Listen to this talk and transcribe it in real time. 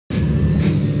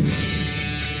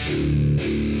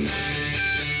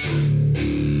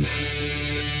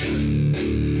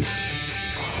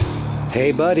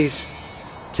Hey buddies,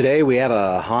 today we have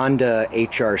a Honda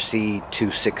HRC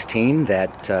 216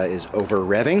 that is over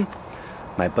revving.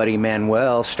 My buddy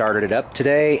Manuel started it up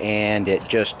today and it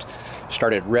just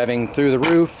started revving through the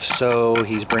roof, so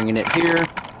he's bringing it here.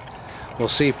 We'll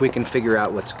see if we can figure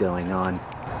out what's going on.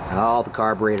 All the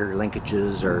carburetor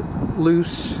linkages are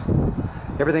loose.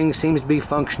 Everything seems to be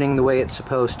functioning the way it's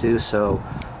supposed to, so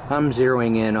I'm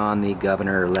zeroing in on the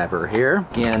Govener lever here.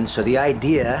 Again, so the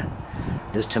idea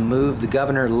is to move the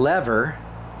Govener lever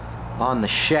on the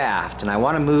shaft, and I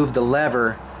want to move the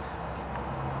lever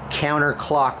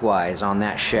counterclockwise on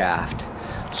that shaft.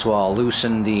 So I'll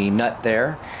loosen the nut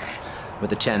there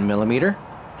with a 10mm.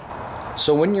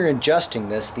 So when you're adjusting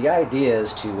this, the idea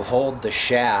is to hold the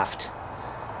shaft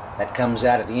that comes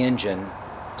out of the engine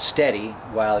steady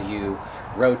while you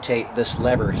rotate this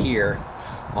lever here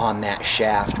on that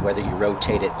shaft, whether you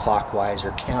rotate it clockwise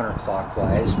or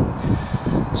counterclockwise.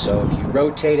 So if you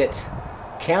rotate it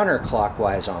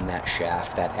counterclockwise on that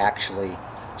shaft, that actually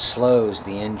slows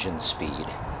the engine speed.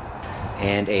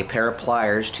 And a pair of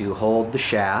pliers to hold the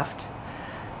shaft,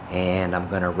 and I'm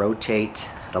going to rotate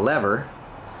the lever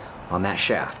on that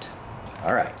shaft.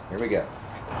 Alright, here we go.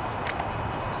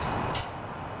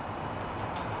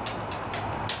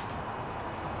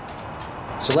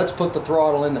 So let's put the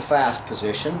throttle in the fast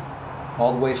position,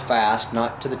 all the way fast,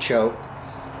 not to the choke,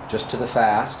 just to the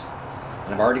fast.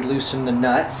 And I've already loosened the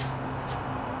nuts. So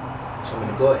I'm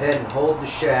going to go ahead and hold the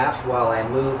shaft while I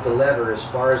move the lever as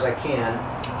far as I can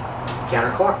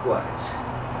counterclockwise.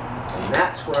 And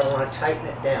that's where I want to tighten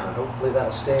it down. Hopefully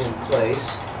that'll stay in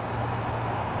place.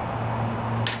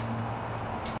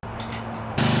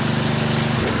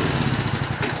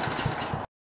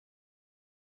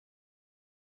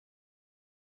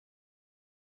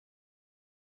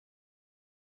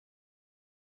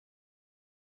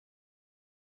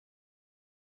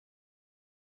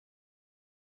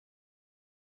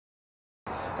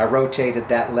 I rotated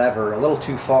that lever a little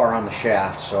too far on the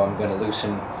shaft, so I'm going to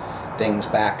loosen things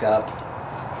back up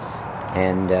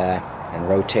and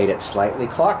rotate it slightly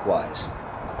clockwise.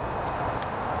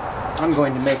 I'm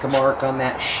going to make a mark on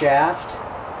that shaft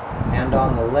and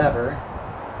on the lever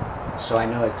so I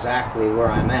know exactly where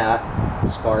I'm at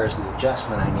as far as the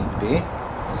adjustment I need to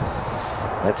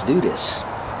be. Let's do this.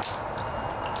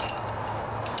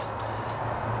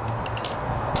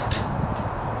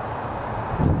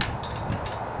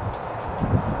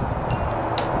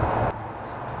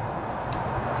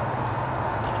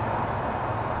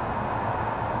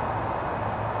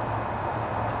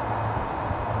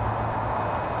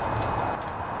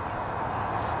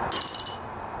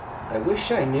 I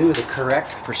wish I knew the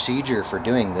correct procedure for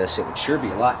doing this. It would sure be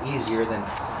a lot easier than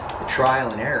the trial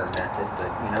and error method,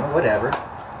 but you know, whatever.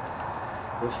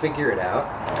 We'll figure it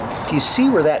out. Do you see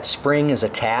where that spring is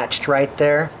attached right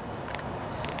there?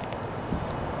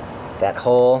 That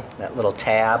hole, that little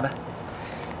tab.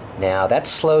 Now that's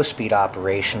slow speed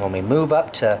operation. When we move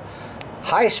up to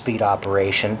high speed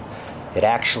operation, it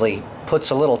actually puts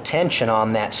a little tension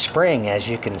on that spring, as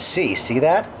you can see. See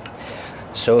that?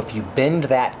 So if you bend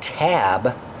that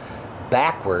tab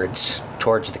backwards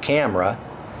towards the camera,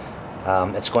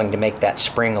 it's going to make that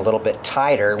spring a little bit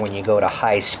tighter when you go to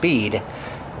high speed.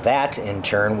 That in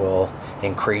turn will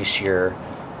increase your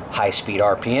high speed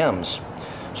RPMs.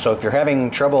 So if you're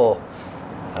having trouble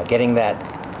getting that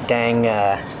dang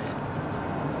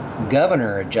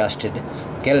Govener adjusted,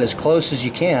 get it as close as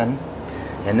you can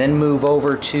and then move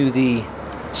over to the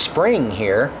spring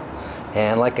here.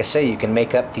 And like I say, you can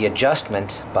make up the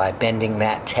adjustment by bending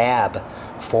that tab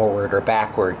forward or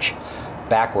backwards.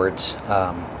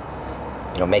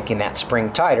 You know, making that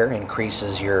spring tighter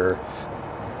increases your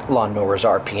lawnmower's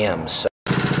RPMs.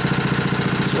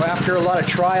 So after a lot of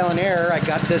trial and error, I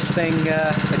got this thing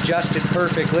adjusted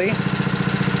perfectly.